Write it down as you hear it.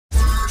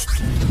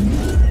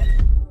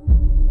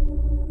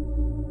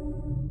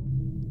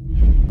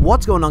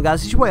What's going on,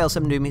 guys? It's your boy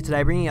L7 Doom here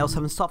today, bringing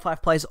L7's top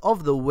 5 plays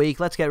of the week.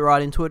 Let's get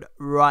right into it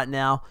right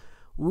now.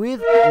 With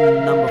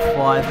number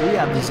 5, we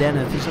have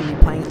Zenith. He's going to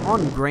be playing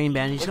on green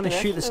band. He's going to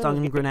shoot the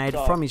stun grenade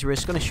from his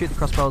wrist. Going to shoot the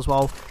crossbow as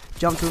well.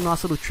 Jump to a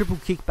nice little triple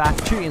kick back,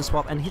 2-in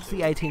swap, and hits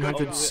the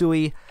 1800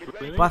 Sui.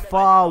 By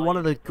far, one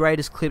of the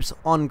greatest clips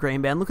on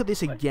green band. Look at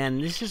this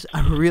again. This is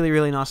a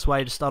really nice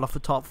way to start off the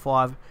top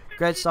 5.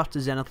 Great stuff to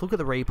Zenith. Look at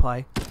the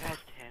replay.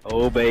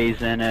 Obey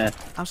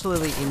Zenith.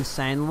 Absolutely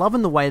insane.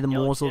 Loving the way the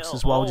Moors looks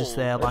as well just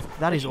there. Like,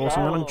 that is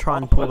awesome. I'm going to try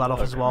and pull that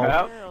off as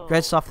well.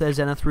 Great stuff there,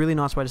 Zenith. Really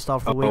nice way to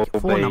start off the week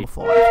for number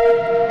 5.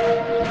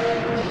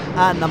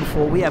 At number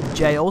 4, we have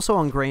Jay, also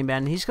on green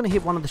band. He's going to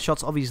hit one of the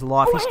shots of his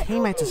life. His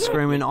teammates are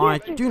screaming. I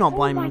do not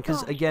blame him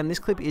because, again, this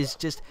clip is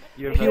just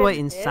pure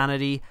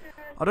insanity.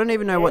 I don't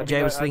even know what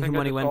Jay was thinking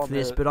when he went for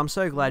this, but I'm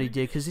so glad he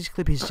did because this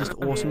clip is just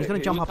awesome. He's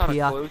going to jump up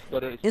here,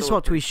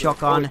 in-swap to his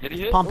shotgun,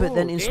 pump it,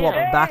 then in-swap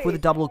back with a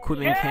double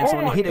equipment cancel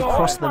and hit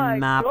across the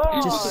map,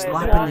 just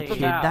slapping the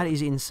kid. That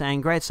is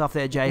insane. Great stuff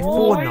there, Jay,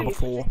 for number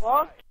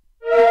 4.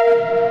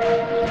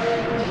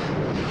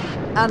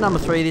 At number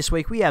 3 this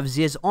week, we have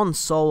Zizz on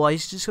solo.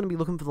 He's just going to be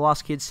looking for the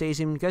last kid, sees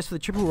him, goes for the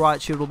triple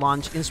right shield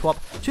lunge, in-swap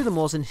to the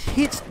Moors and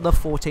hits the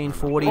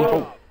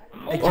 1440.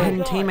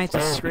 Again, teammates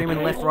are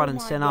screaming left, right,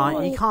 and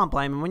center. You can't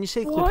blame them. When you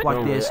see a clip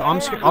like this, I'm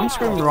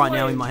screaming right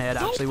now in my head,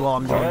 actually, while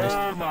I'm doing this.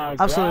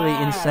 Absolutely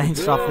insane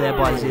stuff there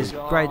by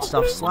Zizz. Great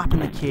stuff. Slapping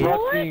the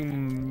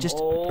kid. Just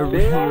a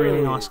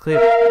really nice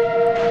clip.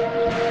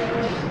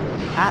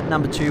 At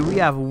number 2, we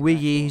have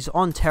Wiggy. He's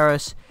on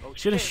terrace.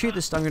 He's going to shoot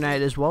the stun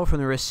grenade as well from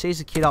the wrist. Sees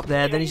the kid up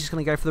there. Then he's just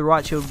going to go for the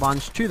right shield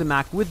lunge to the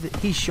Mac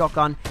with his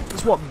shotgun.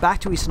 Swap back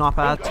to his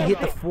sniper to hit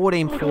the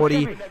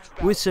 1440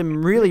 with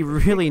some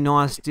really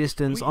nice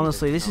distance.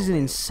 Honestly, this is an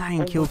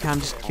insane kill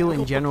cam, just kill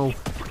in general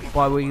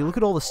by Wiggy. Look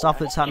at all the stuff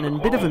that's happening.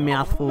 Bit of a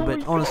mouthful,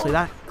 but honestly,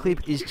 that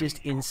clip is just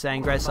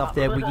insane. Great stuff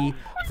there, Wiggy,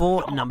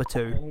 for number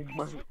 2.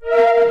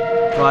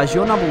 Guys,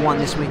 your number 1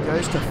 this week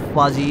goes to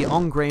Fuzzy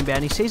on green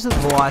band. He sees the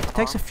Goliath,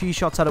 takes a few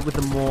shots at it with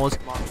the Moors.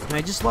 You know,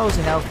 he just lowers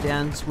the health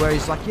down where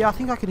he's like, yeah, I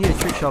think I can hit a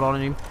trick shot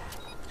on him.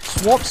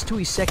 Swaps to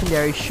his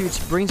secondary, shoots,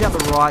 brings out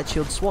the right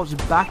shield, swaps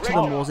back to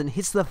the Moors and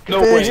hits the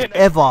first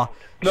ever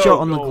shot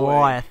on the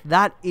Goliath.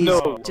 That is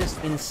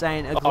just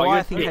insane. A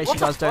Goliath, in case you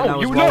guys don't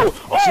know as well,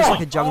 it's just like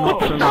a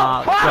juggernaut from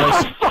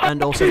Ghost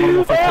and also Modern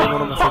Warfare 3,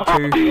 Modern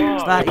Warfare 2.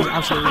 So that is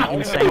absolutely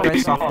insane.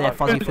 Great stuff there,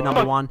 Fuzzy, for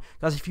number 1.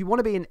 Guys, if you want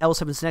to be in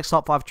L7's next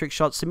top 5 trick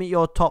shots, submit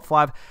your top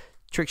 5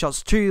 trick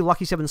shots to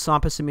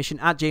Lucky7Sniper submission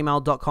at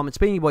gmail.com. It's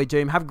been your boy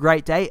Doom. Have a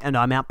great day, and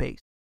I'm out. Peace.